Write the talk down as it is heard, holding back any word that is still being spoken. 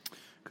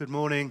Good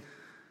morning,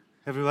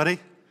 everybody.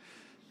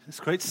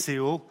 It's great to see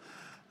you all.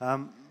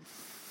 I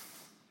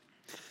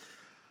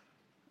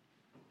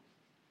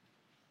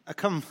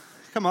come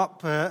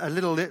up a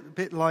little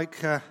bit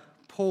like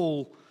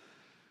Paul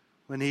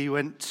when he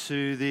went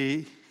to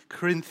the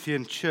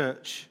Corinthian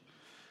church.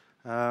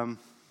 Paul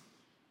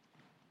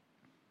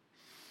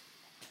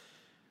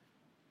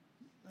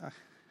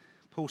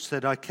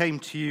said, "I came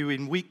to you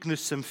in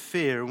weakness and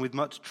fear and with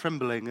much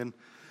trembling." And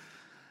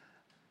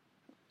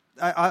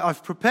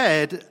I've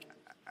prepared,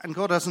 and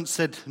God hasn't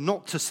said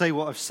not to say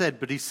what I've said,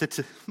 but he said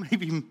to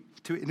maybe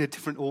do it in a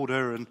different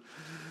order and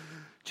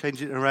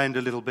change it around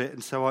a little bit.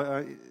 And so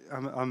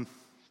I'm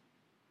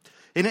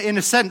in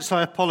a sense,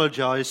 I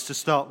apologize to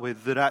start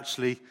with that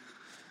actually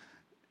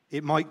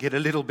it might get a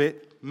little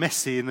bit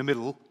messy in the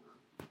middle,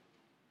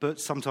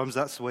 but sometimes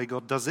that's the way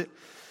God does it.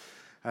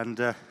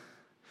 And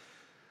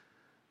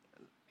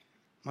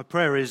my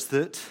prayer is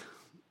that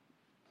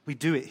we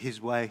do it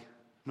his way,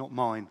 not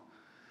mine.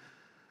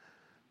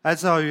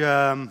 As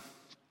I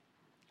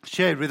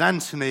shared with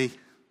Anthony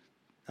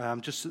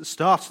just at the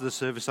start of the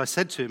service, I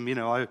said to him,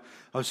 I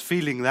was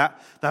feeling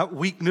that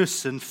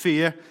weakness and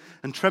fear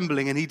and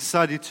trembling, and he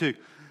decided to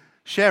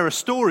share a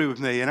story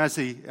with me. And as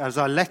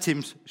I let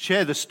him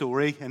share the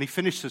story, and he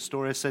finished the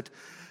story, I said,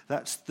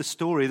 "That's the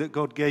story that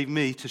God gave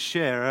me to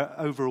share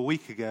over a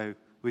week ago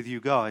with you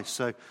guys."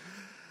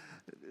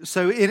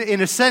 So in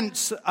a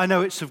sense, I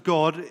know it's of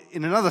God.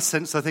 In another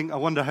sense, I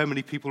wonder how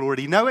many people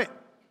already know it,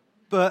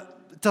 but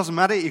it doesn't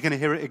matter, you're going to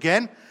hear it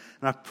again.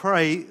 And I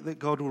pray that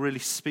God will really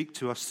speak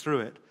to us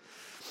through it.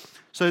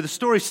 So the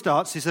story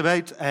starts, it's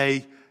about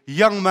a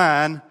young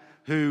man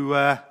who,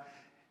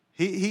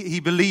 he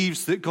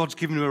believes that God's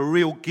given him a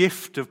real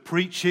gift of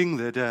preaching,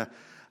 that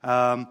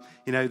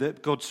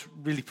God's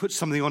really put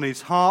something on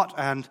his heart,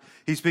 and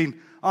he's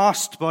been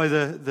asked by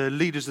the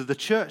leaders of the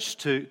church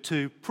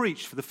to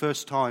preach for the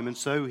first time. And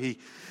so he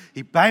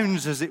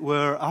bounds, as it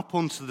were, up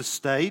onto the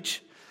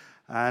stage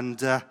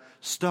and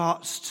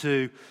starts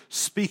to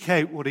speak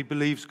out what he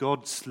believes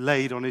God's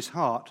laid on his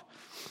heart.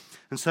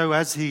 And so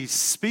as he's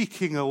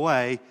speaking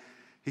away,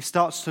 he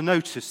starts to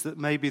notice that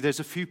maybe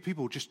there's a few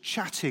people just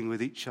chatting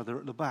with each other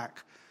at the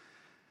back.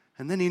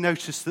 And then he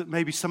noticed that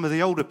maybe some of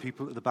the older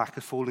people at the back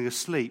are falling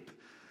asleep.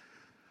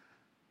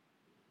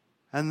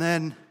 And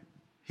then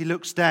he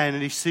looks down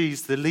and he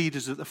sees the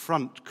leaders at the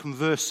front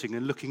conversing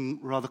and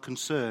looking rather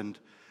concerned.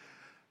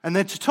 And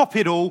then to top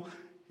it all,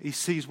 he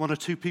sees one or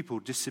two people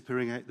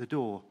disappearing out the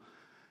door.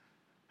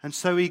 And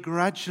so he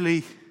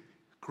gradually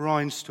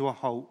grinds to a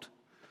halt,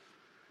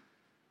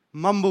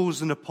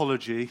 mumbles an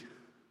apology,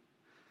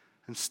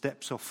 and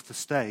steps off the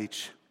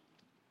stage.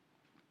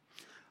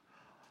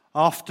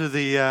 After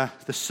the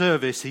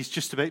service, he's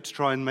just about to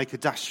try and make a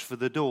dash for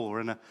the door,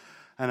 and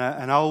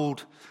an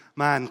old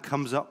man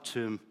comes up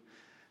to him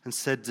and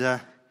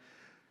said,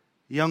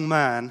 "Young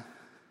man,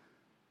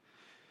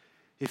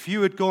 if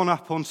you had gone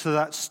up onto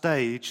that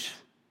stage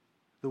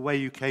the way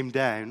you came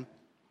down,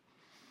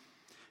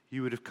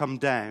 you would have come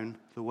down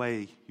the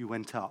way you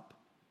went up."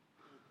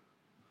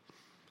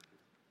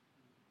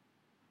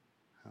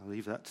 I'll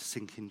leave that to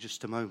sink in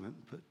just a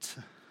moment, but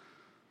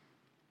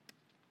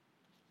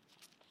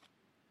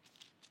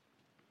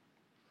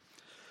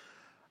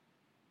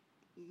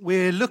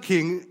we're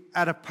looking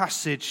at a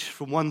passage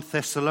from 1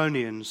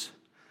 Thessalonians,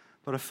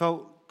 but I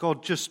felt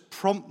God just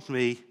prompt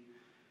me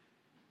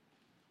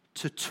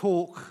to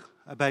talk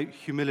about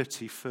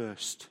humility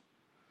first.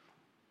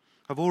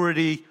 I've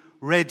already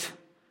read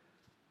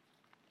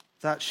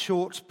that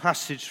short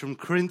passage from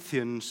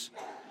Corinthians,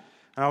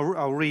 and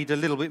I'll read a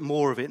little bit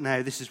more of it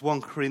now. This is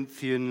 1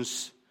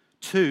 Corinthians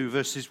 2,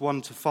 verses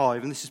 1 to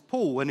 5, and this is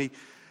Paul when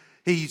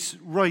he's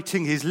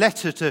writing his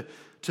letter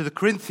to the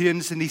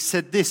Corinthians, and he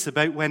said this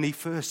about when he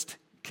first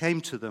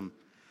came to them.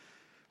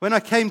 "When I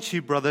came to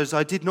you, brothers,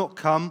 I did not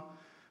come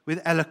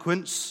with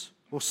eloquence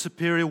or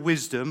superior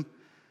wisdom,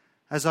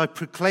 as I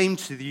proclaimed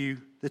to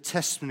you the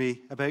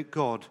testimony about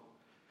God.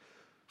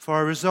 For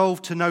I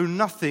resolved to know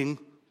nothing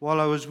while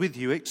I was with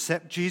you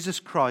except Jesus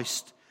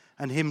Christ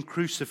and him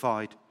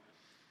crucified.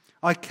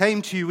 I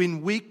came to you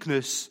in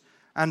weakness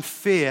and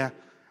fear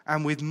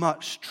and with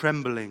much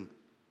trembling.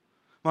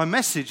 My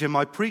message and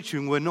my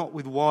preaching were not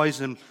with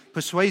wise and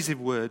persuasive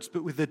words,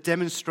 but with the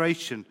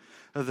demonstration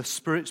of the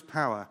Spirit's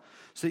power,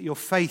 so that your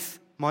faith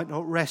might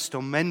not rest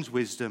on men's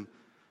wisdom,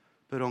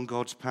 but on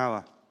God's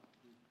power."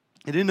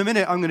 And in a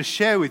minute, I'm going to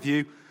share with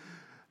you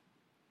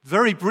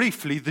very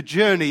briefly the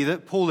journey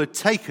that Paul had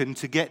taken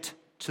to get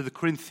to the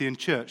Corinthian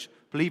church.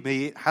 Believe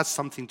me, it has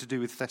something to do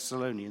with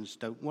Thessalonians,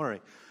 don't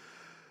worry.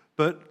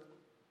 But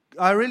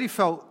I really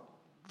felt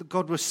that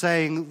God was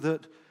saying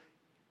that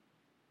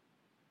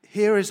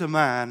here is a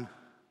man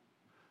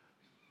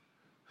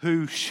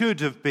who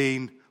should have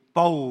been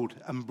bold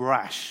and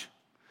brash.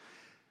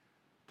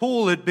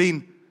 Paul had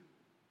been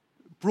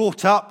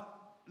brought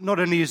up not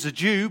only as a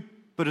Jew,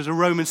 but as a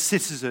Roman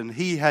citizen.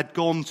 He had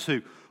gone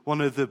to one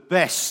of the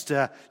best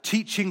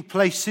teaching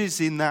places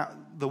in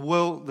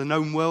the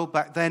known world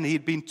back then. He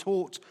had been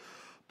taught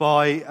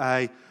by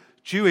a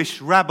Jewish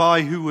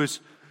rabbi who was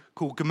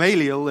called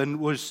Gamaliel and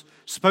was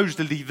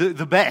supposedly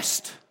the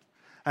best.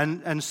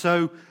 And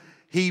so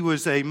he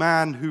was a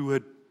man who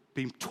had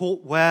been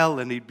taught well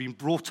and he'd been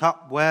brought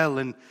up well,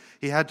 and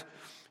he had,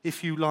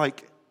 if you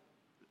like,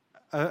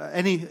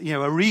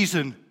 a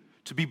reason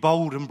to be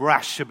bold and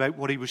brash about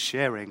what he was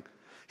sharing.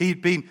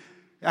 He'd been,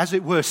 as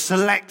it were,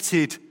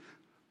 selected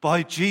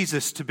by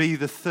Jesus to be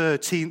the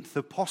 13th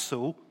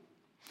apostle.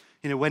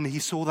 When he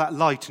saw that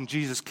light and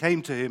Jesus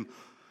came to him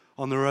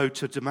on the road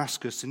to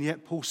Damascus. And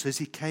yet Paul says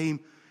he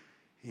came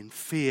in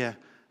fear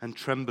and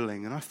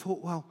trembling. And I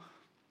thought, well,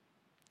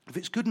 if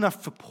it's good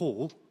enough for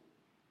Paul,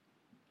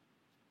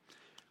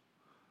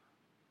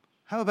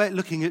 how about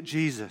looking at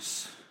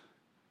Jesus?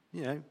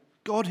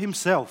 God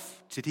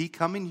himself, did he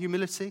come in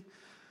humility?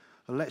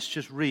 Well, let's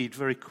just read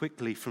very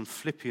quickly from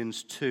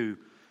Philippians 2,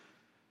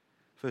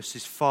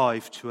 verses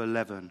 5 to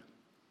 11.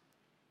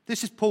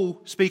 This is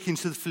Paul speaking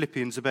to the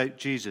Philippians about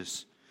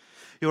Jesus.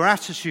 Your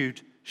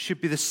attitude should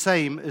be the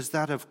same as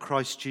that of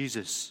Christ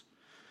Jesus,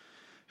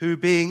 who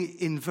being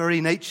in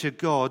very nature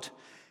God,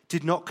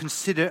 did not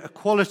consider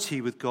equality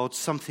with God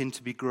something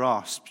to be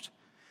grasped,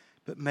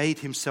 but made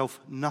himself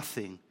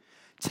nothing,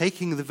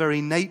 taking the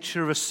very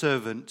nature of a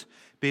servant,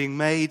 being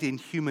made in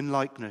human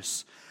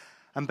likeness,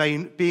 and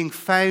being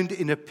found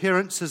in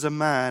appearance as a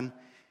man,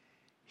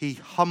 he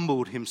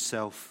humbled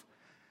himself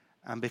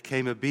and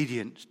became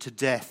obedient to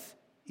death,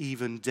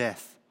 even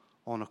death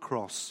on a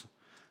cross.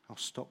 I'll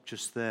stop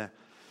just there.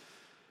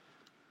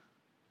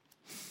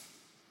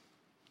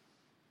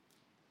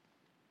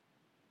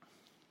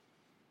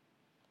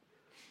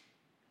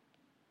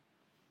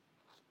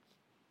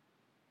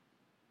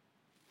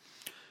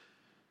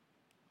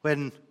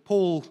 When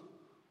Paul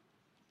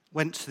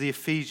went to the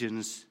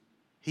Ephesians,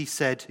 he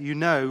said, "You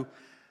know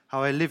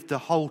how I lived the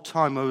whole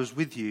time I was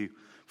with you.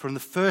 From the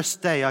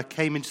first day I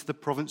came into the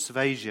province of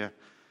Asia,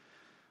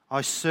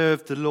 I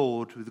served the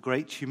Lord with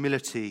great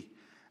humility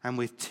and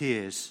with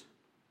tears,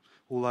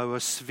 although I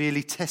was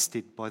severely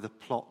tested by the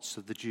plots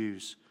of the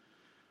Jews."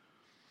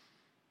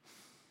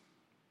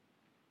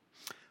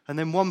 And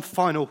then one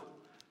final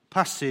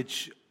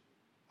passage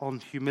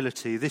on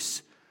humility.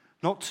 This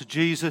not to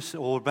Jesus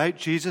or about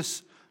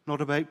Jesus, not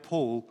about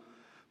Paul,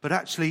 but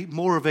actually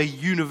more of a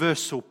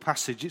universal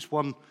passage. It's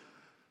one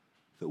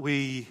that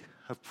we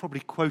have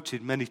probably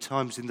quoted many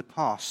times in the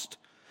past.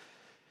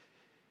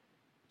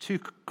 2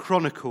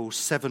 Chronicles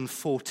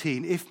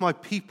 7:14. If my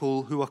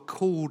people who are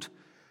called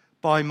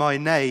by my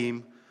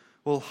name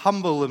will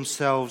humble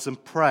themselves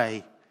and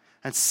pray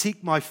and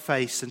seek my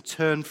face and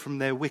turn from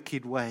their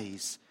wicked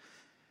ways,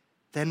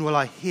 then will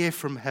I hear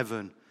from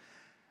heaven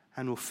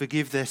and will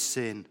forgive their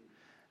sin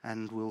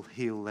and will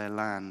heal their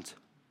land.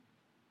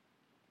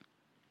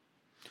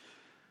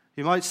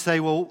 You might say,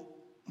 well,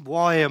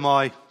 why am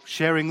I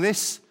sharing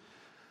this?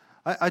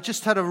 I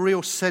just had a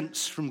real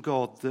sense from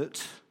God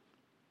that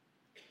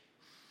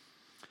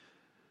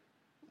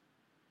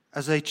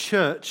as a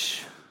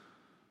church,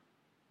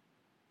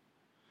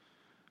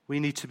 we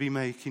need to be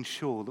making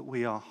sure that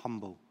we are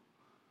humble,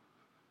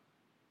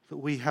 that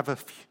we have a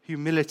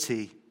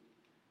humility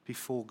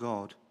before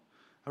God.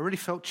 I really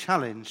felt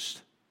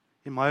challenged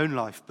in my own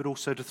life, but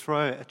also to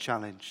throw out a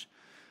challenge.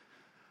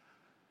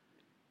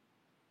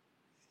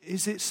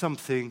 Is it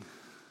something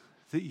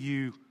that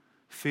you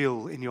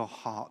feel in your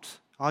heart?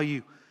 Are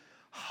you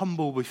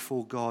humble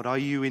before God? Are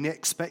you in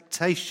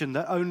expectation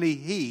that only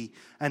He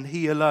and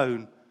He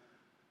alone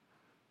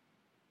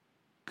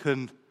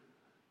can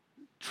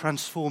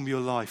transform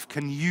your life,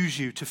 can use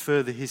you to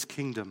further His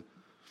kingdom?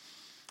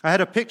 I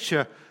had a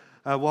picture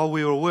while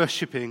we were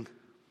worshiping.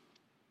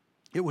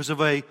 It was of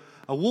a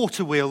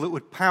water wheel that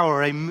would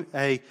power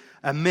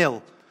a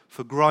mill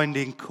for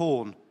grinding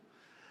corn.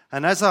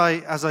 And as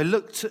I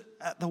looked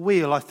at the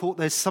wheel, I thought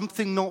there's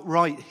something not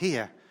right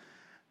here.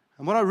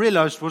 And what I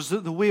realized was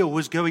that the wheel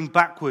was going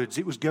backwards.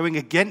 It was going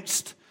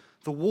against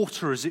the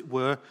water, as it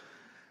were.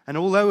 And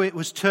although it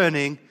was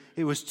turning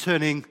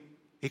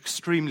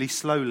extremely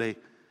slowly.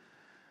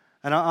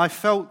 And I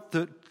felt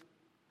that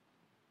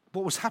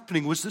what was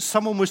happening was that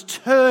someone was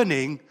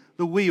turning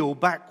the wheel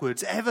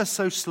backwards ever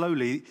so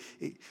slowly.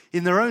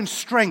 In their own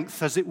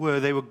strength, as it were,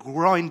 they were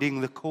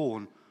grinding the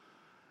corn.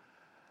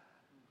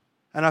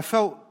 And I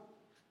felt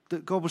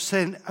that God was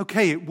saying,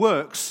 okay, it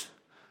works,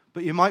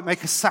 but you might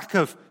make a sack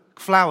of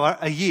flour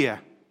a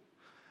year.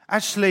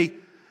 Actually,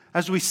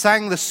 as we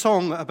sang the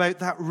song about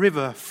that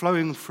river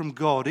flowing from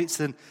God, it's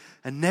a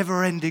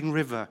never-ending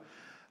river.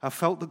 I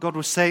felt that God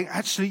was saying,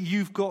 actually,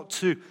 you've got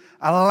to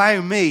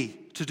allow me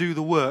to do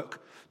the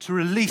work, to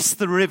release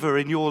the river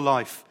in your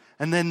life,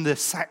 and then the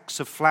sacks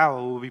of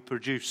flour will be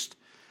produced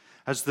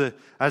as the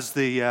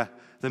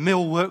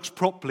mill works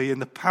properly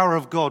and the power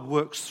of God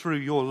works through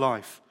your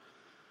life.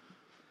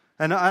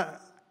 And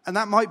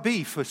that might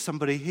be for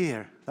somebody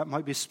here. That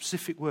might be a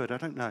specific word, I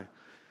don't know.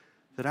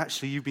 That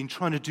actually you've been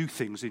trying to do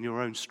things in your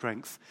own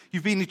strength.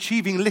 You've been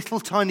achieving little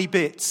tiny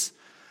bits,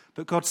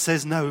 but God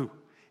says, no,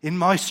 in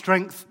my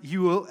strength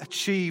you will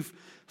achieve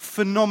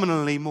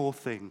phenomenally more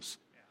things.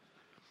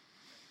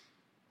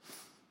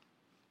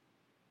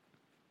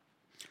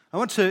 I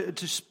want to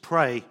just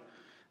pray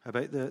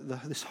about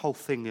this whole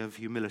thing of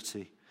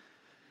humility.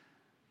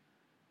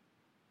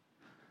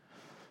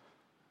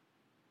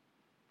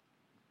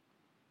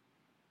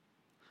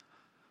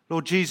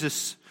 Lord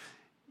Jesus,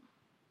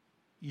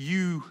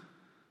 you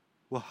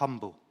were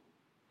humble.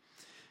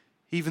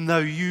 Even though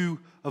you,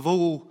 of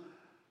all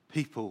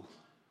people,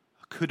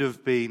 could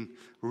have been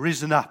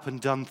risen up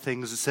and done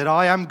things and said,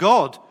 I am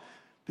God.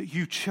 But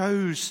you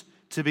chose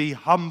to be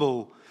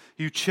humble.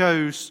 You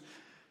chose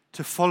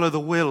to follow the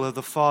will of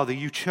the Father.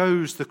 You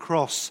chose the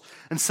cross.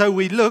 And so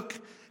we look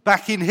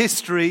back in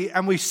history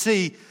and we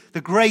see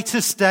the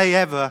greatest day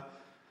ever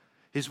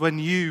is when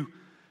you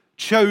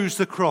chose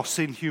the cross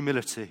in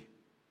humility.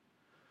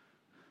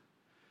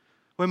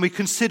 When we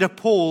consider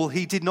Paul,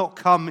 he did not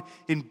come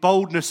in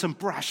boldness and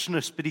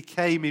brashness, but he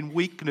came in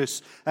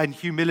weakness and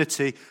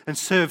humility and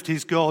served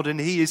his God. And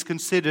he is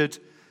considered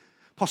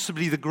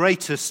possibly the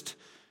greatest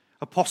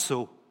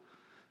apostle,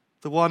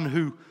 the one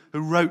who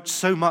wrote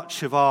so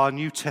much of our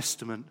New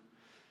Testament.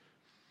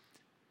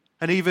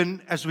 And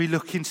even as we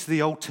look into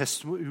the Old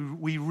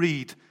Testament, we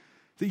read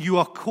that you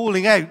are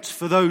calling out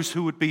for those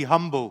who would be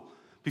humble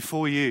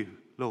before you,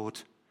 Lord.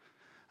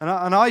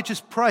 And I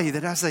just pray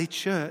that as a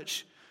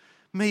church,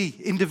 me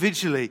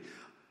individually,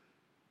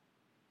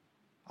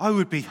 I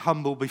would be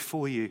humble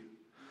before you.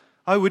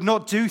 I would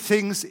not do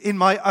things in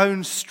my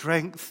own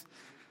strength,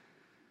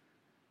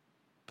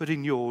 but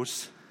in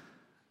yours.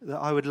 That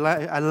I would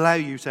allow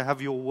you to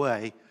have your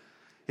way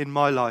in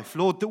my life.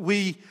 Lord, that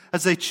we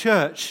as a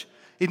church,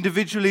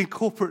 individually and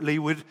corporately,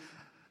 would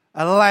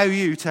allow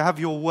you to have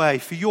your way,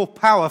 for your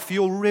power, for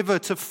your river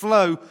to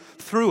flow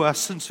through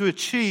us and to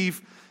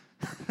achieve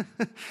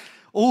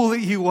all that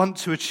you want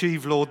to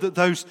achieve, Lord, that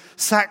those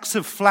sacks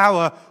of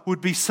flour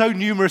would be so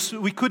numerous that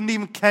we couldn't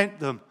even count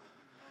them,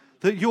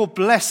 that your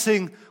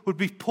blessing would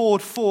be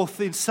poured forth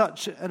in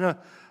such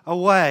a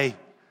way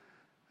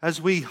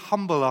as we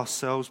humble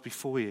ourselves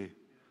before you.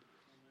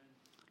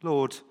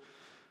 Lord,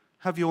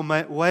 have your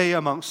way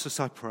amongst us,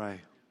 I pray.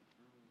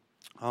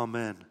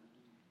 Amen.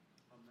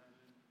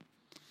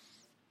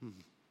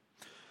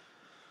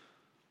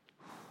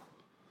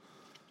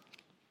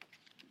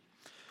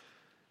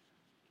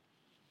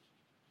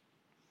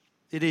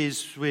 It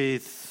is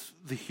with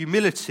the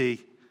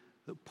humility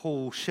that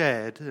Paul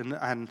shared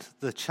and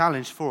the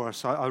challenge for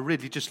us, I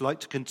really just like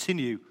to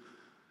continue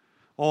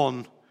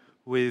on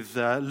with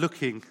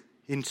looking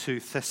into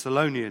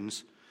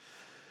Thessalonians.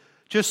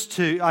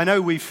 I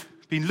know we've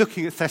been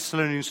looking at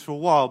Thessalonians for a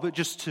while, but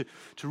just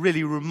to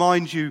really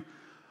remind you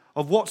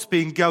of what's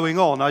been going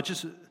on,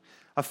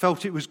 I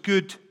felt it was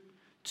good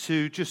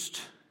to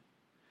just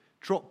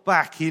drop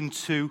back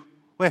into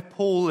where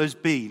Paul has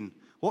been,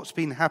 what's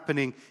been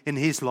happening in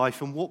his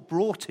life and what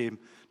brought him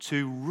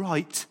to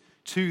write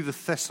to the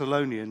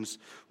Thessalonians,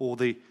 or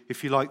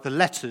if you like, the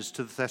letters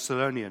to the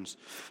Thessalonians.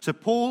 So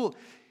Paul,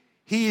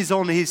 he is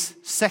on his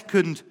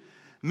second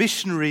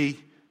missionary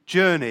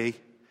journey,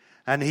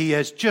 and he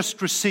has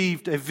just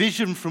received a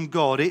vision from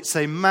God. It's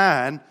a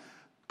man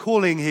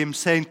calling him,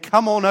 saying,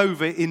 come on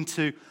over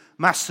into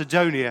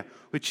Macedonia,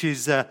 which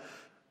is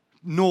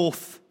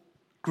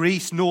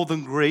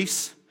northern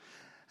Greece.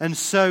 And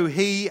so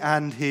he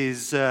and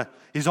his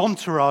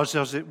entourage,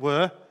 as it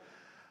were,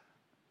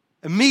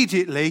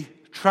 immediately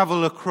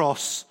travel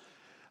across.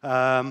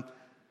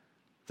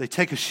 They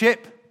take a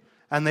ship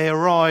and they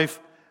arrive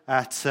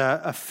at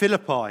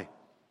Philippi.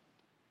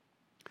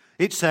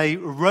 It's a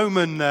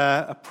Roman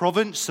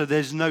province, so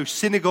there's no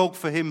synagogue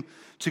for him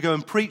to go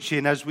and preach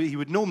in as he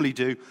would normally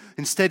do.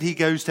 Instead, he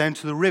goes down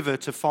to the river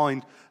to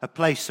find a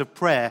place of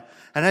prayer.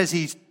 And as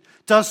he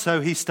does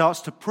so, he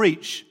starts to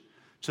preach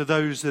to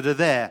those that are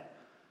there.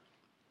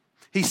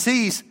 He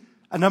sees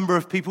a number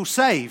of people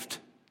saved.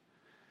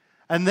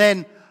 And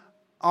then,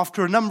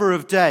 after a number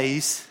of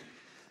days,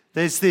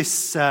 there's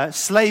this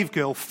slave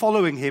girl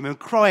following him and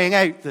crying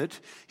out that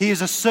he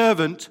is a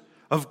servant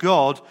of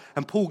God.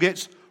 And Paul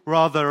gets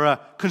rather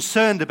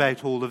concerned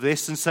about all of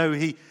this, and so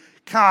he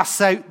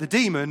casts out the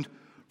demon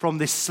from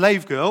this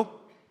slave girl,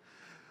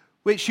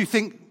 which you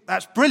think,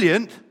 that's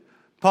brilliant.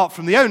 Apart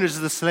from the owners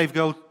of the slave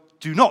girl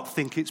do not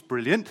think it's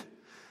brilliant.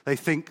 They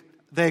think,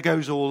 there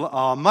goes all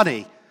our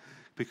money,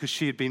 because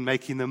she had been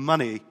making them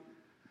money,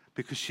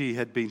 because she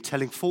had been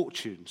telling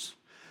fortunes.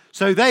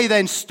 So they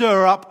then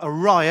stir up a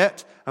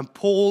riot, and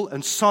Paul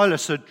and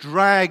Silas are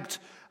dragged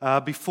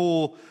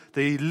before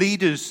the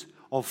leaders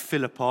of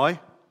Philippi.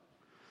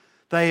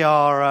 They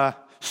are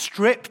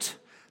stripped,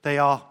 they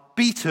are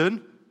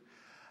beaten,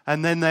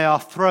 and then they are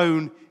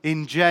thrown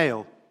in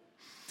jail.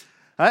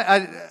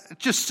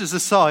 Just as a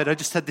side, I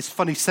just had this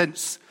funny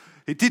sense.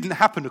 It didn't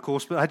happen, of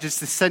course, but I had just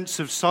this sense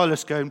of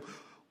Silas going,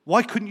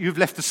 why couldn't you have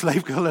left the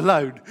slave girl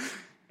alone?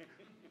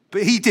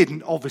 But he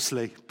didn't,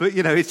 obviously. But,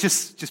 it's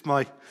just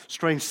my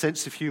strange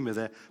sense of humor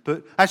there.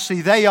 But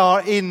actually, they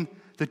are in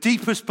the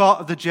deepest part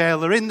of the jail.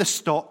 They're in the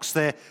stocks.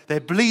 They're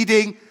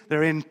bleeding.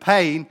 They're in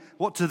pain.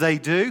 What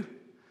do?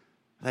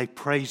 They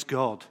praise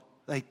God.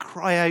 They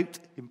cry out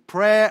in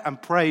prayer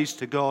and praise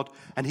to God,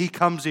 and he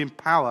comes in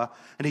power,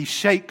 and he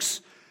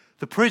shakes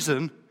the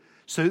prison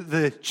So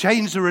the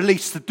chains are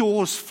released, the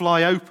doors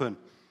fly open.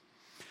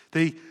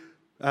 The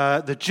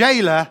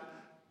jailer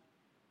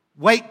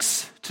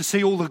wakes to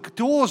see all the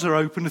doors are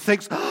open and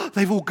thinks, oh,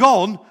 they've all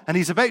gone, and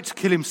he's about to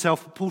kill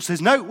himself. But Paul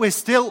says, no, we're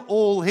still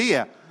all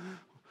here.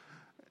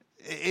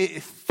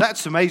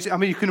 That's amazing. I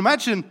mean, you can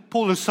imagine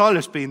Paul and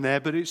Silas being there,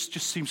 but it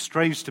just seems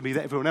strange to me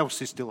that everyone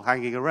else is still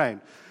hanging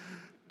around.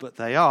 But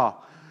they are.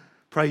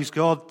 Praise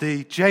God.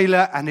 The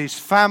jailer and his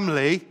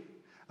family,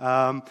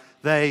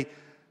 they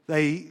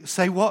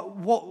say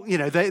what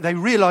they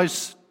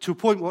realize to a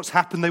point what's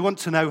happened. They want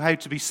to know how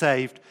to be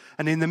saved.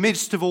 And in the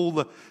midst of all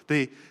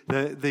the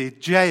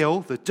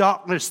jail, the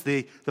darkness,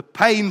 the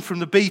pain from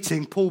the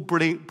beating, Paul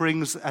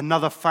brings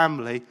another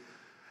family,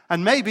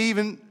 and maybe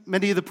even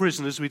many of the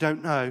prisoners, we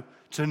don't know,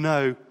 to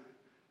know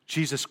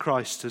Jesus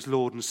Christ as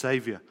Lord and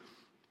Savior.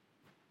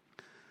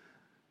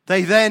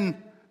 They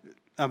then,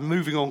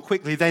 moving on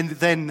quickly,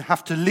 then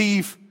have to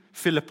leave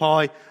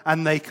Philippi,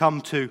 and they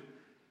come to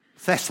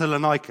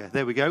Thessalonica.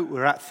 There we go,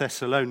 we're at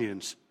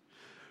Thessalonians.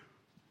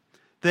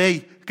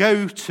 They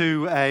go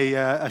to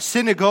a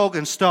synagogue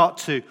and start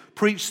to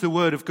preach the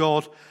word of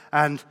God,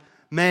 and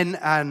men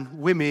and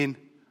women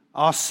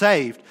are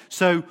saved.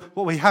 So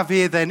what we have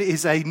here then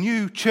is a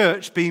new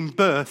church being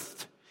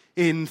birthed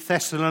in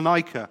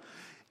Thessalonica.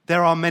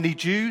 There are many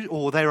Jews,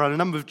 or there are a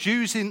number of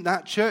Jews in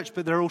that church,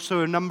 but there are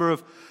also a number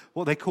of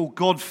what they call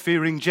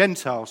God-fearing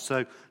Gentiles,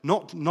 so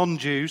not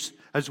non-Jews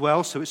as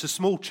well. So it's a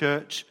small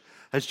church,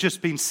 has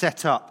just been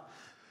set up.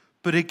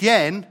 But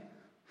again,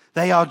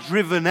 they are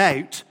driven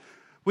out.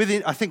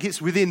 I think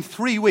it's within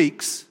 3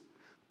 weeks,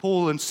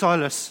 Paul and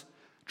Silas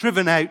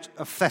driven out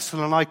of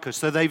Thessalonica.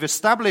 So they've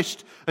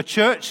established a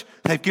church.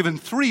 They've given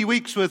 3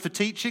 weeks' worth of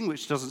teaching,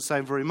 which doesn't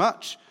sound very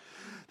much.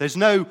 There's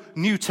no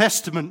New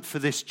Testament for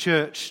this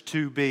church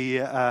to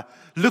be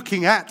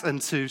looking at and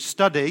to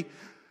study.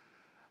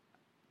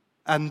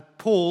 And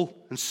Paul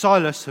and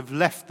Silas have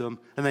left them,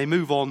 and they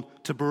move on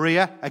to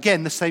Berea.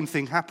 Again, the same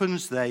thing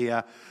happens.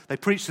 They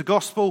preach the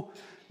gospel.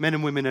 Men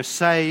and women are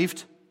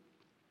saved.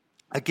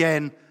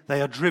 Again,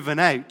 they are driven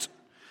out.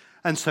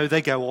 And so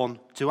they go on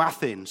to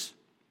Athens.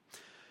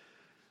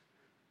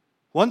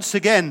 Once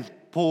again,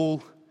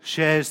 Paul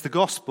shares the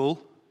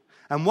gospel.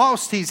 And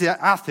whilst he's at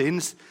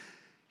Athens,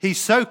 he's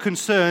so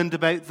concerned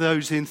about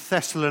those in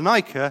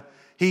Thessalonica,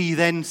 he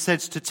then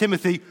says to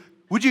Timothy,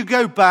 would you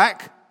go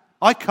back?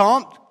 I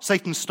can't.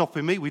 Satan's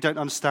stopping me. We don't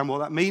understand what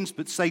that means,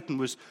 but Satan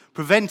was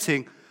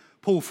preventing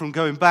Paul from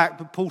going back.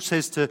 But Paul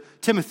says to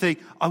Timothy,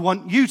 I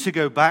want you to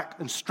go back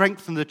and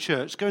strengthen the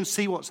church. Go and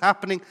see what's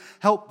happening.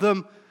 Help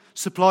them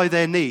supply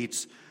their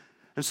needs.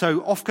 And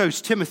so off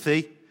goes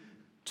Timothy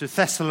to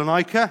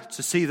Thessalonica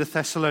to see the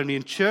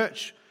Thessalonian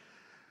church.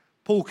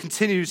 Paul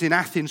continues in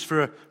Athens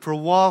for a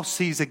while,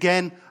 sees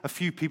again a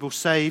few people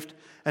saved,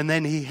 and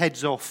then he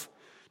heads off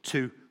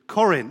to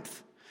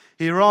Corinth.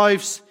 He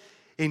arrives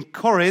in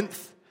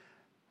Corinth,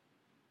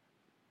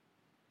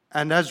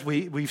 and as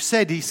we've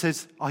said, he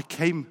says, I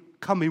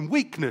come in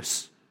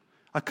weakness,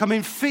 I come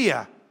in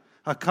fear,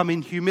 I come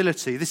in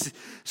humility.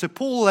 So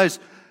Paul has,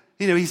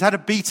 he's had a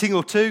beating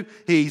or two,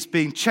 he's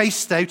been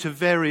chased out of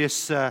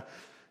various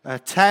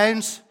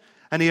towns,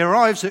 and he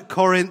arrives at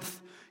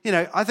Corinth.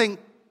 I think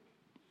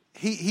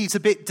he's a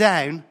bit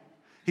down,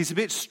 he's a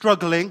bit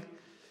struggling,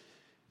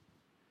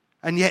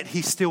 and yet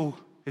he still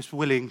is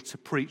willing to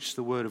preach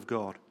the word of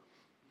God.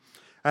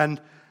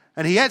 And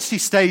he actually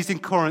stays in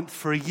Corinth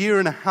for 1.5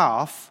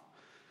 years.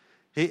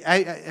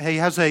 He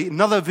has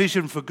another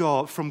vision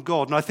from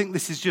God, and I think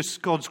this is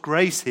just God's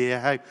grace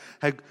here,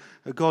 how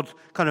God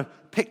kind of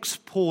picks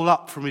Paul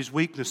up from his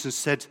weakness and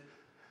said,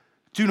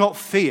 do not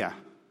fear.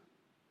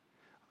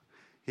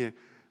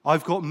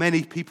 I've got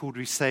many people to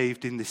be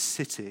saved in this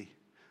city.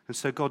 And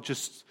so God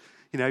just,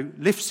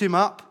 lifts him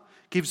up,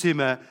 gives him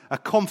a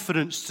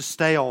confidence to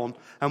stay on.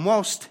 And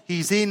whilst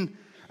he's in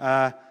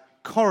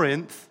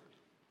Corinth,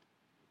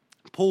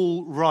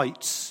 Paul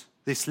writes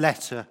this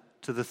letter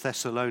to the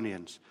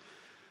Thessalonians.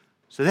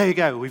 So there you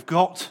go, we've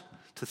got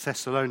to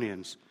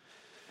Thessalonians.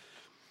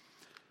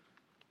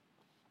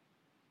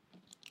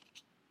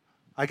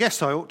 I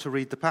guess I ought to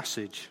read the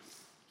passage.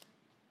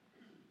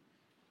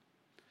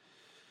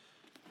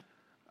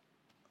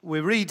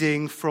 We're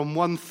reading from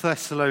 1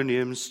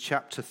 Thessalonians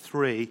chapter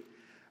 3,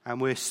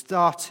 and we're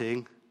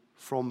starting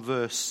from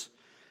verse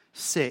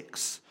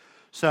 6.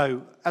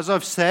 So, as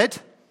I've said,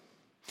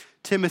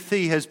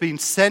 Timothy has been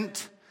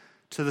sent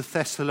to the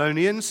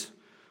Thessalonians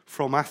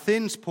from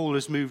Athens. Paul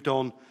has moved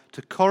on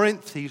to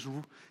Corinth.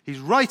 He's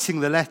writing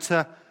the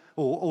letter,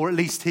 or at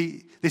least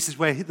this is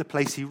the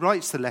place he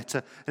writes the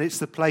letter, and it's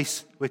the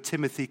place where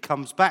Timothy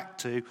comes back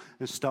to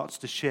and starts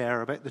to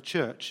share about the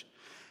church.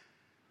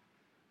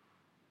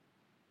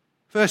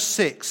 Verse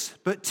 6,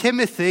 but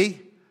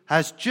Timothy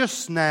has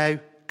just now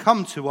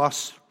come to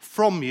us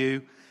from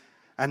you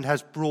and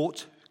has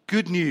brought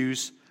good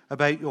news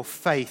about your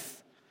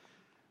faith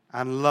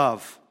and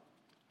love.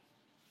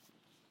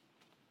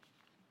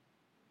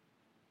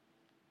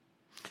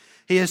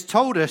 He has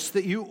told us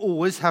that you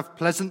always have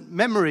pleasant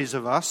memories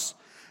of us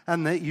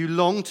and that you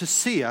long to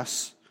see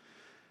us,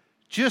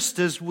 just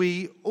as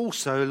we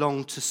also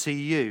long to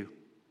see you.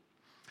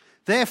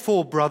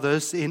 Therefore,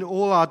 brothers, in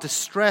all our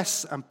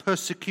distress and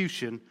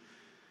persecution,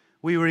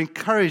 we were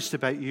encouraged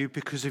about you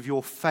because of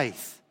your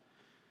faith.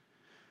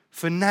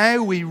 For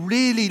now we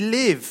really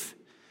live,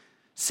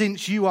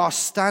 since you are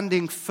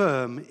standing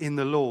firm in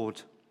the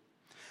Lord.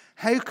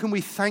 How can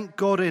we thank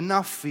God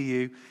enough for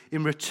you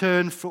in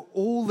return for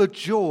all the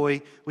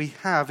joy we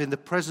have in the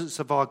presence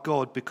of our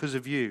God because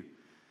of you?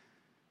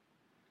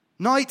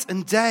 Night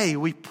and day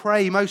we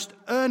pray most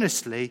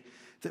earnestly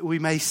that we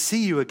may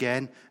see you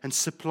again and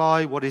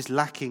supply what is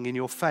lacking in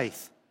your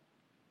faith.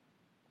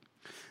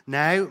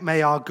 Now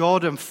may our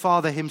God and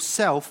Father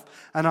himself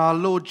and our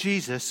Lord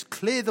Jesus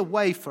clear the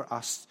way for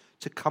us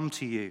to come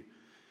to you.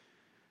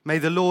 May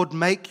the Lord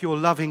make your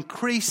love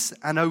increase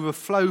and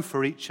overflow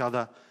for each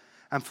other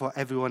and for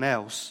everyone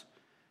else,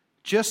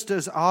 just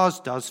as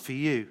ours does for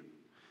you.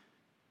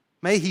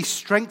 May he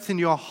strengthen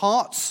your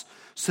hearts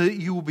so that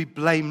you will be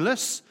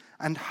blameless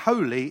and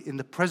holy in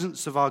the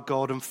presence of our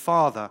God and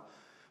Father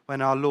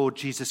when our Lord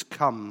Jesus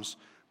comes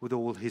with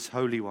all his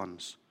holy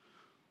ones.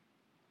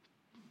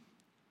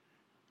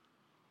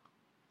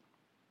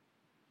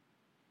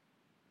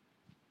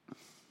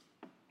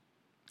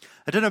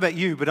 I don't know about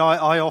you, but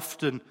I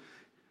often,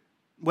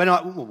 when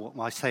I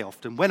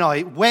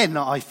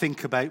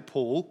think about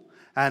Paul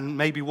and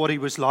maybe what he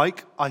was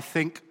like, I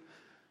think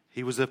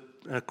he was a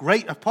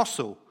great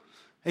apostle.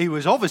 He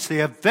was obviously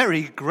a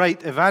very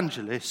great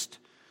evangelist.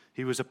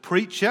 He was a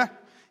preacher,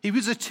 he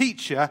was a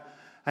teacher,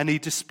 and he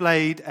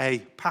displayed a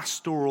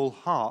pastoral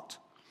heart.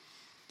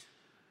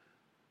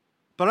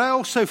 But I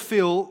also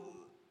feel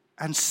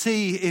and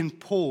see in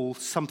Paul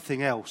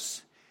something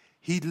else.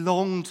 He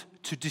longed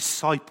to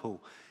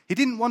disciple. He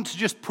didn't want to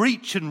just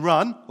preach and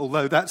run,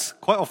 although that's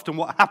quite often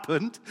what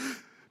happened.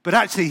 But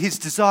actually his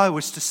desire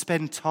was to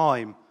spend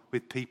time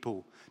with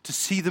people, to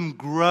see them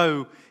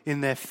grow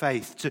in their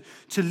faith,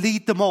 to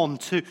lead them on,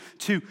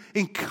 to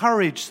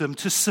encourage them,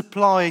 to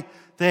supply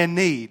their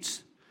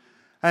needs.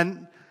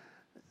 And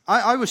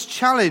I was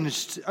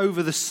challenged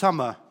over the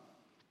summer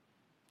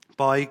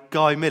by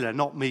Guy Miller,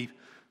 not me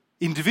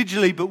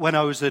individually, but when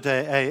I was at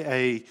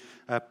a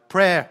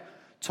prayer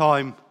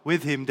time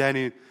with him down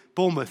in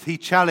Bournemouth, he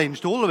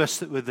challenged all of us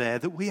that were there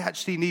that we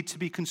actually need to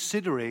be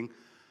considering,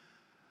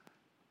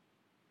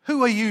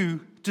 who are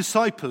you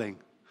discipling?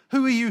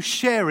 Who are you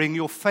sharing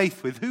your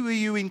faith with? Who are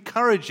you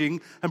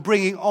encouraging and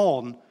bringing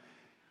on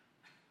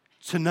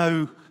to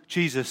know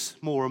Jesus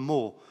more and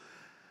more?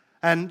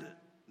 And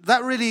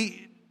that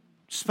really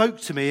spoke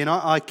to me, and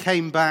I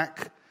came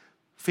back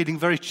feeling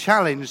very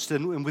challenged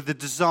and with the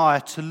desire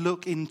to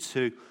look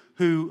into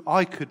who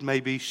I could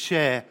maybe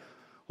share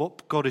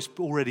what God has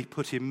already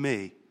put in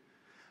me.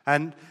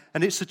 And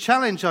it's a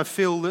challenge I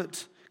feel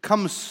that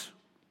comes,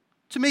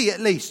 to me at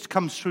least,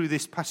 comes through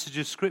this passage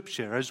of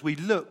Scripture. As we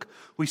look,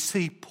 we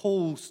see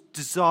Paul's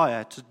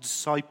desire to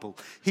disciple,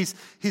 his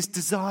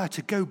desire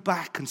to go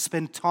back and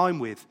spend time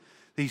with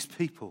these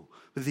people,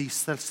 with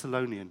these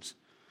Thessalonians.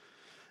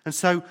 And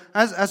so,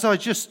 as I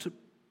just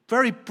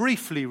very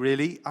briefly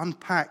really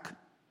unpack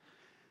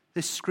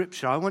this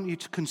Scripture, I want you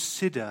to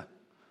consider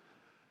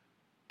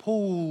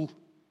Paul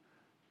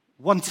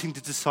wanting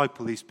to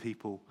disciple these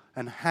people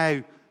and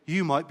how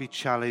you might be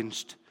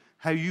challenged,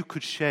 how you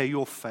could share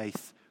your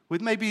faith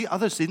with maybe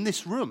others in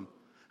this room,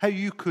 how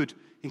you could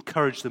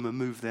encourage them and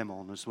move them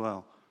on as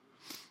well.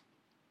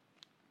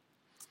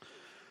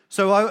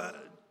 So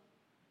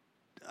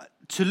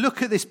to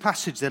look at this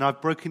passage then,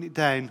 I've broken it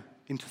down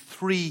into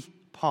 3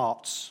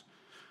 parts,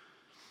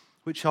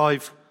 which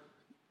I've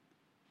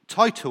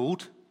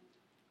titled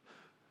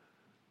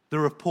the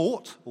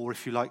report, or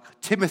if you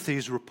like,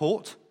 Timothy's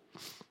report,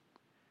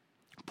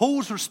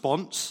 Paul's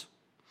response,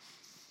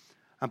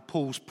 and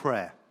Paul's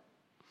prayer.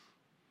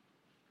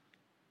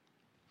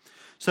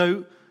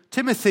 So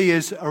Timothy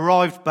has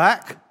arrived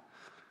back.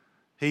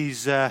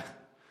 He's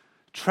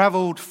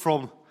travelled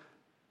from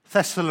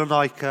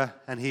Thessalonica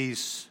and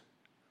he's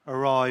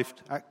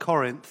arrived at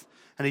Corinth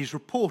and he's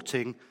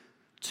reporting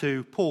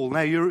to Paul.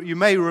 Now you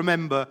may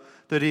remember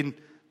that in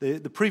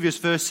the previous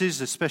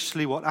verses,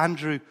 especially what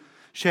Andrew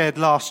shared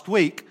last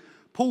week,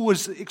 Paul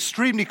was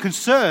extremely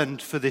concerned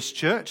for this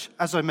church.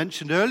 As I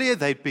mentioned earlier,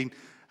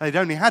 they'd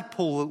only had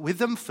Paul with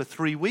them for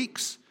 3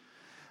 weeks.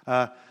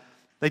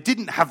 They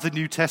didn't have the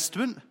New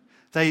Testament.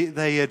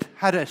 They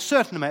had a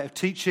certain amount of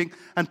teaching,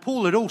 and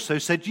Paul had also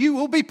said, you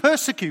will be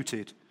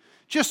persecuted,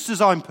 just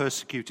as I'm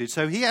persecuted.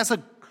 So he has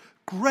a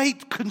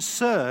great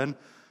concern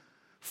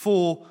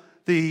for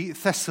the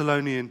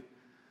Thessalonians.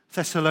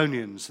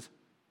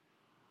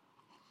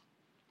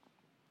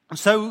 And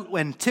so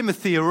when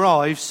Timothy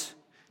arrives,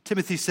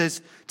 Timothy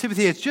says,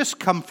 Timothy has just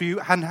come for you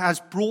and has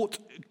brought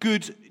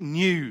good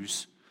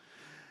news.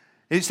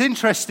 It's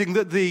interesting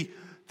that the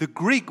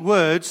Greek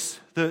words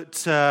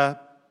that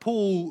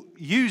Paul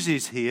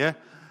uses here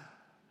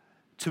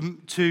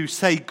to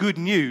say good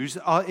news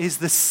is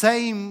the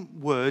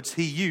same words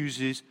he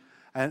uses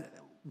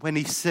when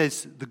he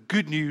says the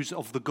good news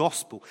of the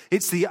gospel.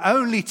 It's the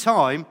only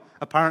time,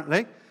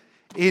 apparently,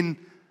 in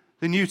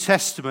the New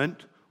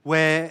Testament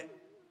where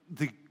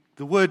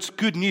the words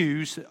good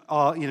news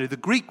are, the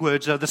Greek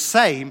words are the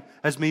same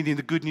as meaning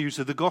the good news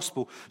of the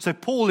gospel. So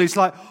Paul is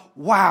like,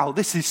 wow,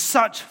 this is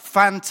such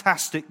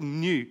fantastic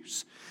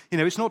news.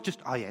 It's not just,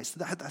 yes,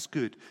 that's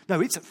good. No,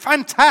 it's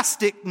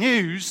fantastic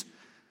news.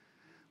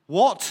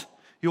 What?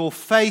 Your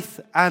faith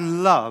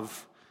and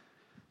love.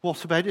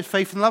 What about it?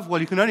 Faith and love?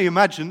 Well, you can only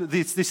imagine that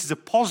this is a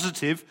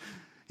positive.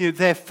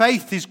 Their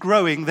faith is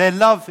growing, their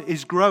love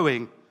is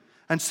growing.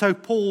 And so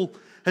Paul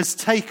has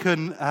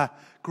taken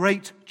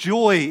great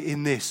joy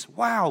in this.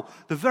 Wow,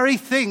 the very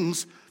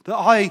things that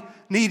I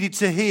needed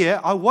to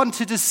hear, I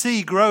wanted to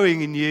see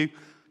growing in you.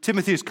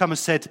 Timothy has come and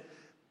said,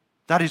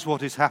 that is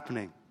what is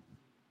happening.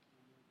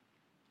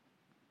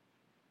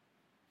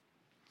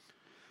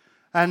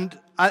 And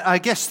I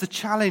guess the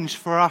challenge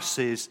for us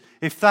is,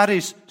 if that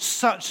is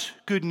such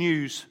good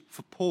news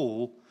for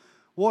Paul,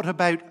 what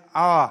about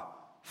our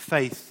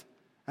faith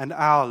and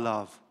our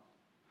love?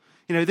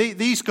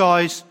 These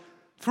guys,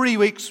 3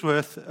 weeks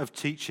worth of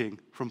teaching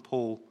from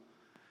Paul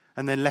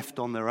and then left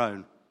on their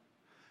own.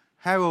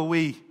 How are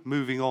we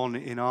moving on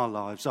in our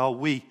lives? Are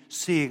we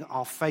seeing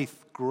our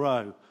faith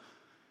grow?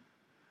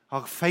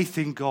 Our faith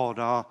in God,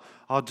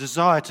 our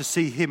desire to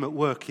see Him at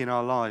work in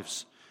our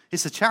lives.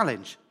 It's a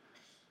challenge.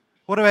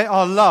 What about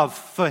our love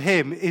for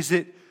Him? Is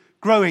it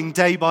growing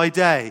day by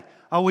day?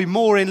 Are we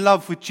more in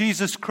love with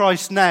Jesus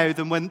Christ now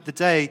than when the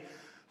day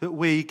that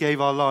we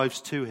gave our lives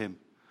to Him?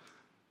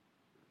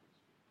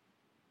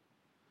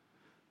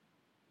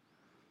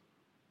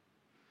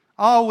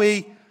 Are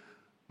we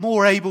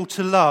more able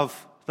to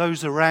love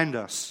those around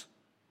us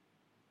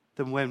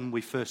than when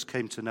we first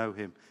came to know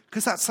Him?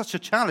 Because that's such a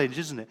challenge,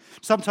 isn't it?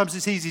 Sometimes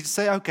it's easy to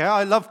say, okay,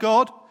 I love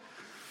God,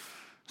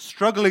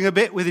 struggling a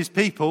bit with His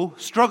people,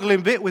 struggling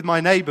a bit with my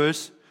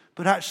neighbours,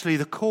 but actually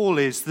the call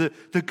is, the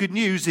good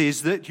news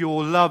is that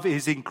your love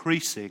is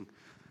increasing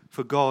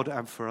for God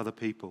and for other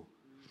people.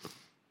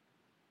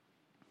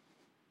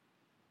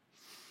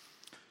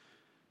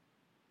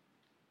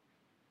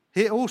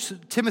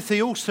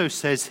 Timothy also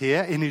says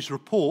here in his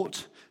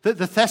report that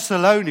the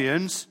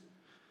Thessalonians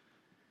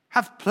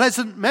have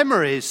pleasant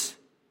memories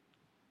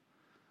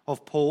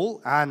of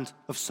Paul and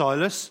of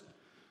Silas,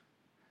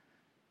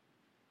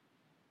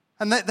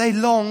 and that they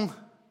long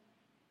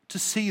to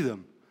see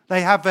them.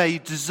 They have a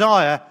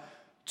desire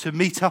to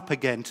meet up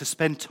again, to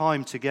spend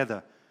time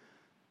together.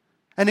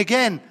 And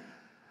again,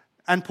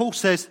 and Paul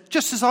says,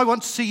 just as I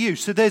want to see you.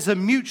 So there's a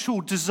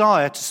mutual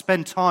desire to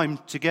spend time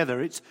together.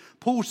 It's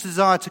Paul's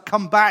desire to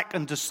come back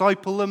and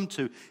disciple them,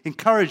 to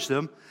encourage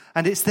them.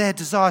 And it's their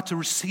desire to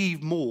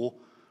receive more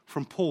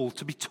from Paul,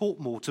 to be taught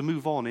more, to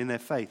move on in their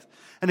faith.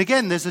 And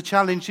again, there's a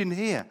challenge in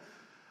here.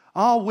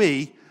 Are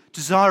we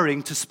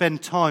desiring to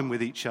spend time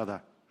with each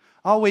other?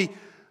 Are we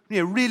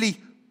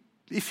really,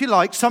 if you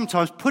like,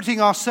 sometimes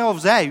putting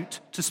ourselves out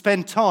to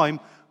spend time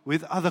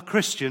with other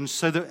Christians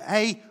so that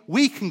A,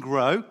 we can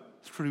grow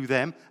through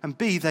them, and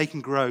B, they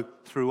can grow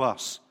through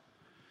us.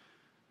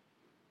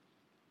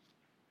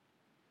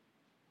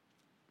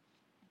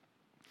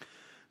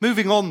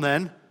 Moving on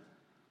then,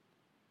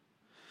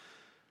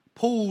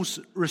 Paul's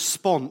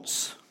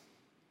response.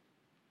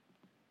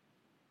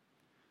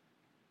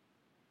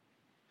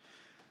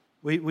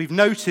 We've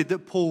noted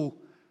that Paul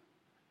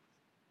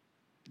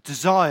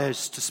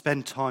desires to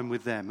spend time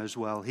with them as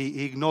well.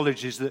 He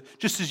acknowledges that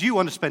just as you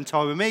want to spend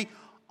time with me,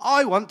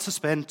 I want to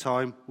spend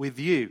time with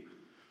you.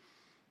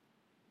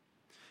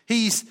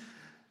 He's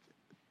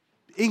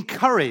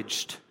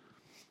encouraged.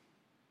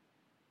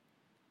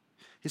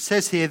 It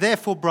says here,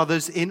 therefore,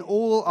 brothers, in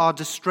all our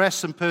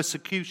distress and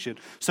persecution.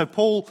 So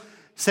Paul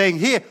saying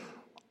here,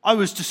 I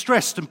was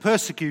distressed and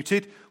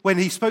persecuted. When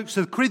he spoke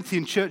to the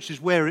Corinthian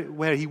churches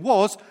where he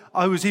was,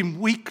 I was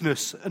in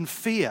weakness and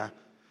fear.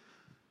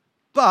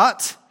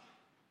 But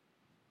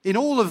in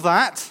all of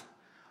that,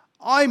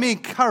 I'm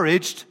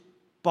encouraged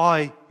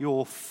by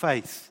your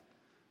faith.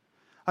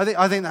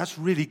 I think that's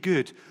really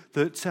good.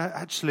 That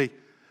actually,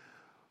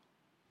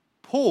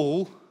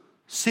 Paul,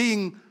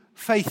 seeing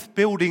faith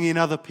building in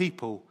other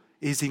people,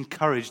 is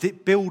encouraged.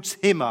 It builds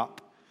him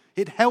up.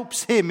 It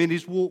helps him in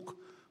his walk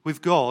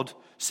with God,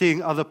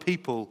 seeing other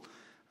people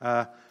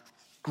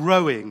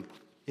growing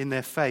in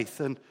their faith.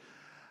 And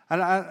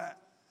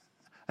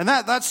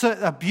that's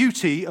a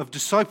beauty of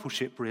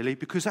discipleship, really,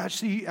 because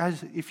actually,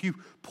 if you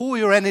pour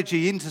your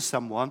energy into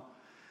someone,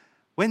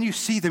 when you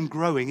see them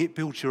growing, it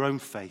builds your own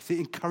faith. It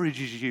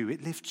encourages you.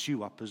 It lifts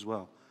you up as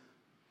well.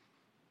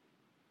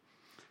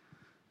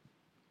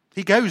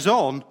 He goes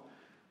on,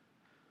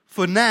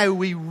 for now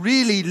we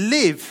really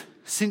live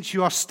since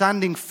you are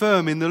standing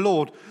firm in the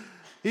Lord.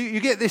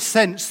 You get this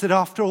sense that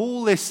after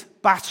all this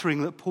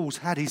battering that Paul's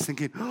had, he's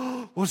thinking,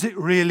 was it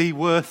really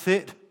worth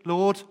it,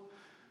 Lord?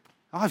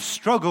 I've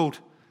struggled.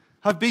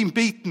 I've been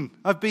beaten.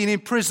 I've been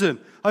in prison.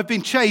 I've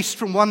been chased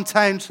from one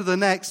town to the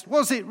next.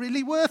 Was it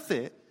really worth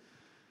it?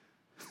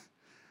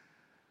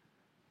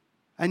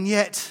 And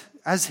yet,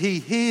 as he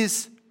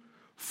hears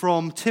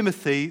from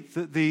Timothy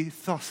that the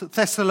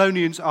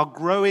Thessalonians are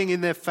growing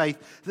in their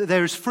faith, that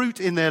there is fruit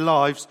in their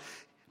lives,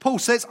 Paul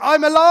says,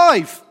 I'm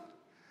alive.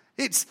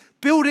 It's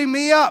building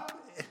me up.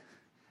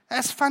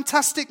 That's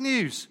fantastic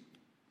news.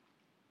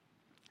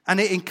 And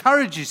it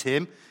encourages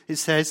him, it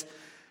says,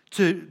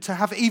 to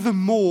have even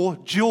more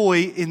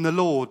joy in the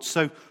Lord.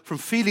 So from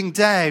feeling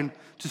down,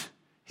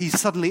 he's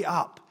suddenly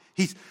up.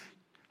 He's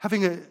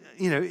having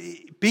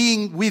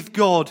being with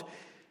God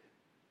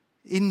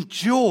in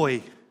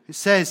joy. It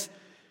says,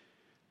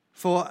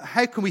 for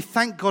how can we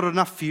thank God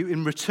enough for you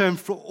in return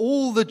for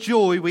all the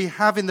joy we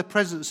have in the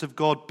presence of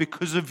God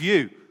because of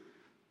you?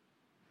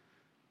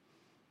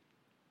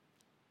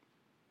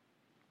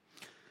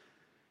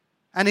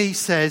 And he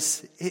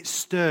says it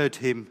stirred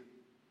him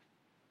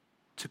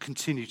to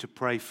continue to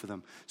pray for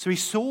them. So he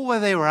saw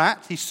where they were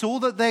at. He saw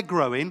that they're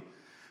growing,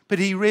 but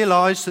he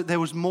realized that there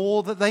was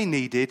more that they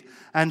needed,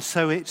 and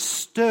so it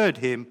stirred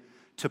him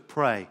to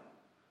pray.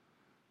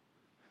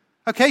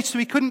 Okay, so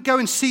he couldn't go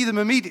and see them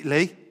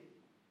immediately,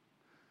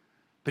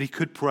 but he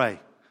could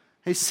pray.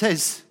 It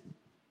says,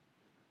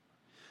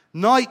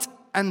 night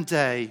and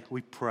day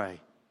we pray,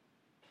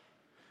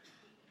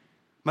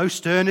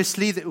 most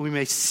earnestly that we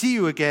may see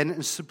you again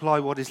and supply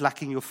what is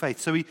lacking in your faith.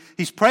 So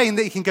he's praying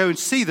that he can go and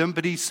see them,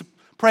 but he's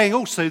praying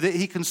also that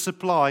he can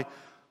supply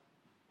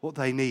what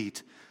they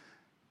need.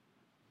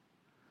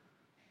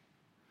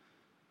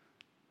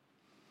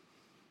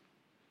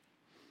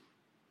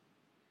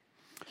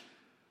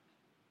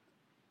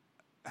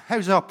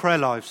 How's our prayer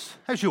lives?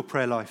 How's your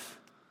prayer life?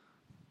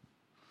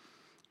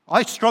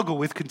 I struggle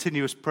with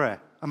continuous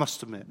prayer, I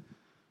must admit.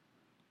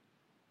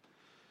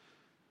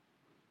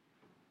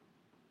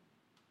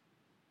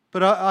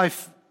 But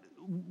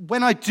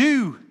when I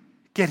do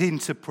get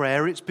into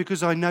prayer, it's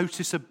because I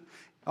notice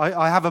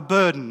I have a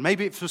burden.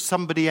 Maybe it's for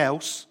somebody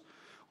else,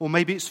 or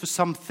maybe it's for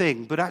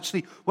something. But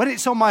actually, when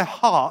it's on my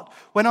heart,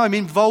 when I'm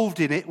involved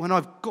in it, when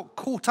I've got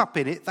caught up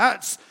in it,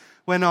 that's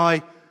when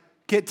I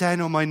get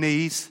down on my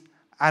knees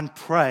and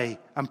pray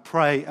and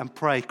pray and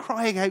pray,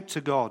 crying out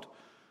to God.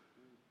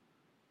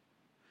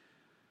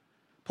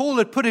 Paul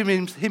had put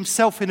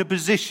himself in a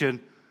position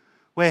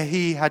where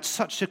he had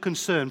such a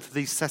concern for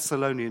these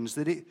Thessalonians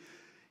that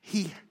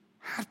he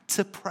had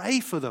to pray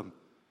for them.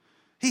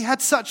 He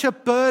had such a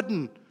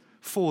burden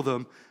for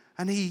them,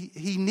 and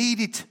he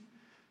needed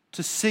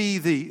to see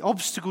the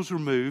obstacles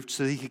removed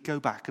so that he could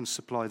go back and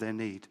supply their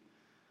need.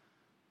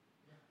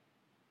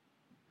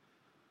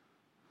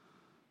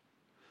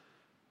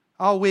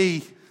 Are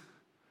we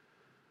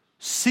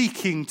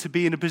seeking to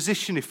be in a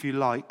position, if you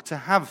like, to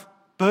have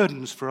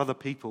burdens for other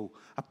people,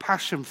 a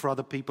passion for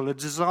other people, a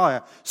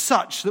desire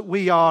such that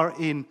we are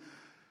in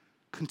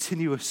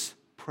continuous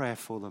prayer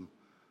for them?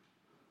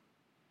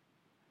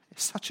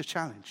 It's such a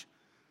challenge.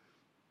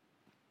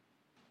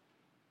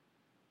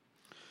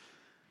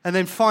 And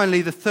then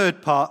finally, the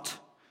third part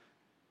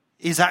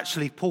is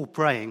actually Paul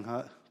praying.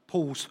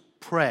 Paul's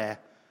prayer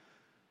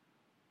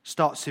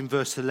starts in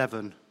verse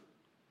 11.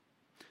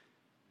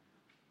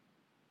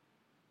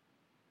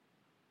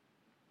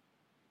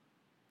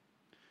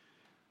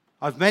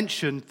 I've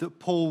mentioned that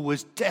Paul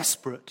was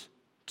desperate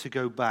to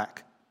go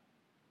back.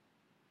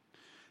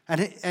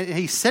 And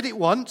he said it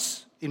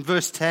once in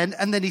verse 10,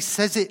 and then he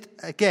says it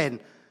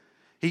again.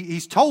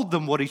 He's told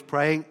them what he's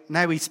praying,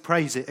 now he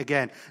prays it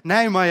again.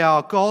 Now may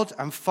our God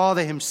and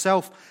Father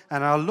himself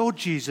and our Lord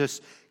Jesus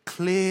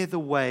clear the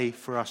way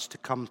for us to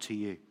come to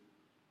you.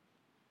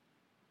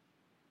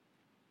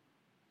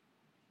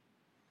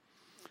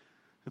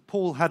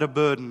 Paul had a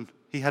burden,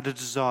 he had a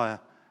desire,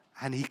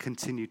 and he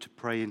continued to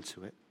pray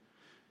into it.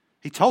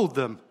 He told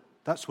them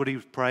that's what he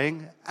was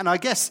praying, and I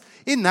guess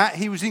in that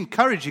he was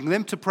encouraging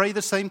them to pray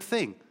the same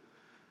thing.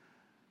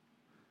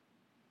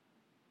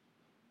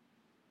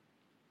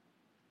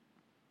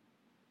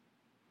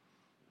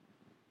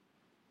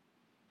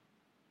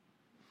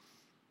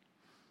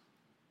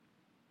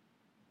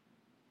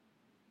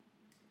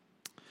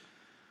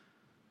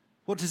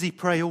 What does he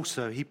pray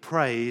also? He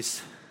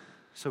prays,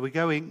 so we're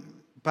going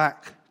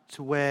back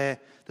to where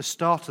the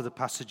start of the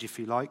passage, if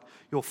you like,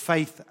 your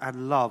faith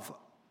and love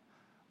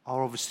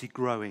are obviously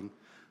growing.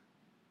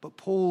 But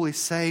Paul is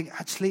saying,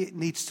 actually, it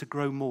needs to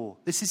grow more.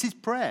 This is his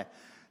prayer,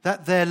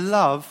 that their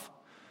love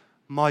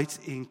might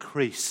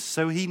increase.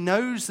 So he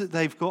knows that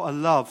they've got a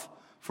love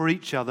for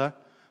each other,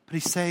 but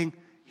he's saying,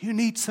 you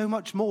need so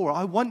much more.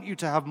 I want you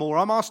to have more.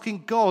 I'm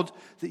asking God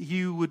that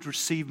you would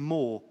receive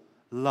more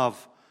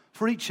love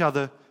for each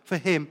other, for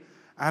him,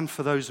 and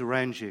for those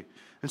around you.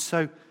 And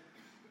so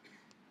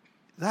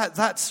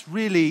that's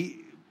really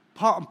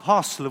part and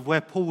parcel of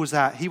where Paul was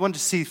at. He wanted to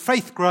see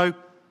faith grow,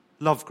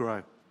 love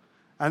grow.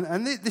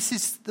 And this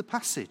is the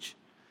passage.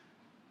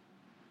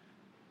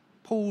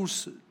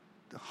 Paul's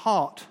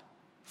heart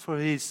for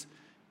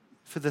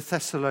the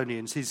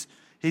Thessalonians,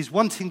 his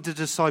wanting to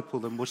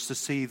disciple them was to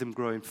see them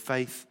grow in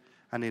faith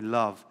and in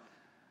love.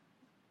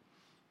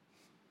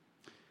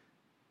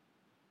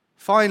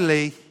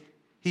 Finally,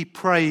 he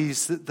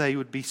prays that they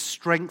would be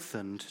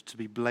strengthened to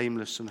be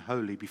blameless and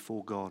holy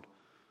before God.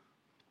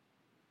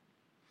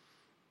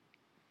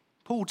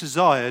 Paul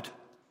desired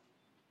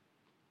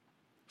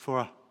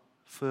for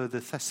the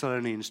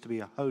Thessalonians to be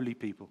a holy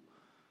people.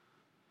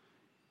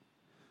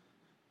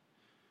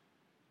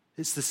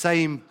 It's the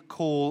same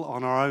call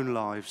on our own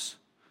lives,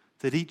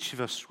 that each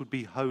of us would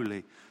be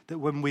holy, that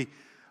when we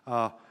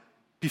are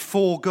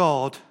before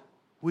God,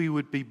 we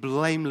would be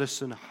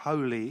blameless and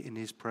holy in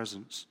his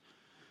presence.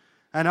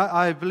 And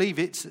I believe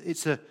it's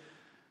a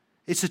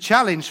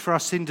challenge for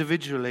us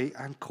individually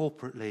and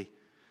corporately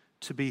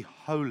to be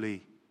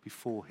holy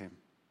before him.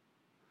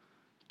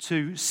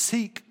 To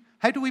seek,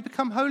 how do we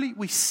become holy?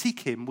 We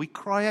seek him, we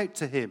cry out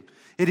to him.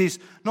 It is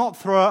not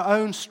through our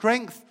own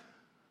strength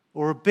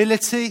or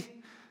ability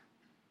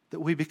that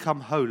we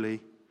become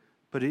holy,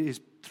 but it is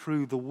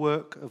through the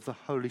work of the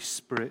Holy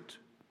Spirit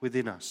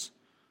within us.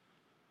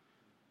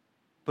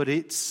 But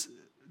it's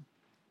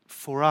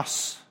for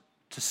us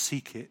to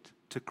seek it,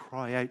 to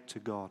cry out to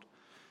God.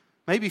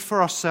 Maybe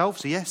for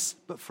ourselves, yes,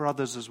 but for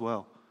others as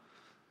well.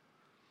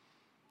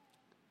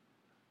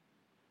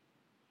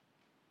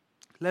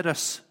 Let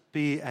us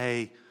be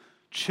a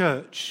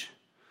church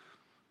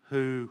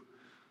who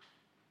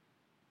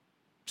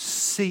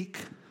seek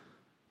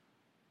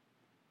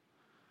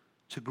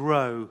to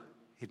grow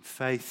in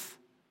faith,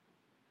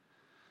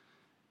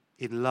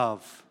 in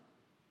love,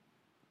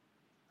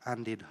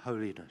 and in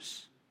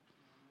holiness.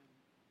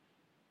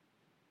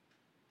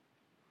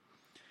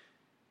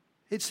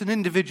 It's an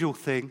individual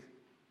thing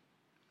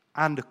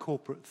and a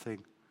corporate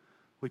thing.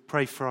 We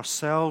pray for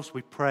ourselves,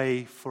 we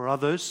pray for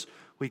others,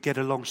 we get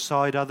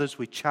alongside others,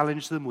 we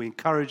challenge them, we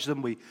encourage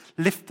them, we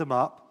lift them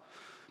up.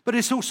 But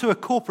it's also a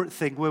corporate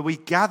thing where we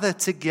gather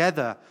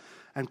together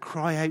and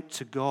cry out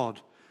to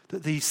God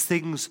that these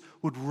things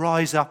would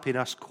rise up in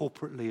us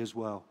corporately as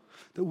well.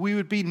 That we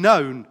would be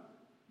known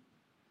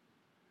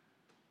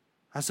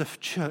as a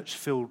church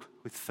filled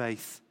with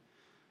faith,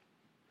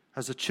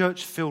 as a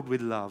church filled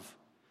with love,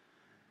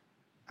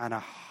 and a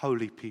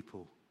holy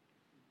people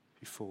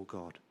before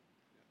God.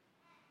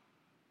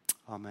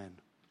 Amen.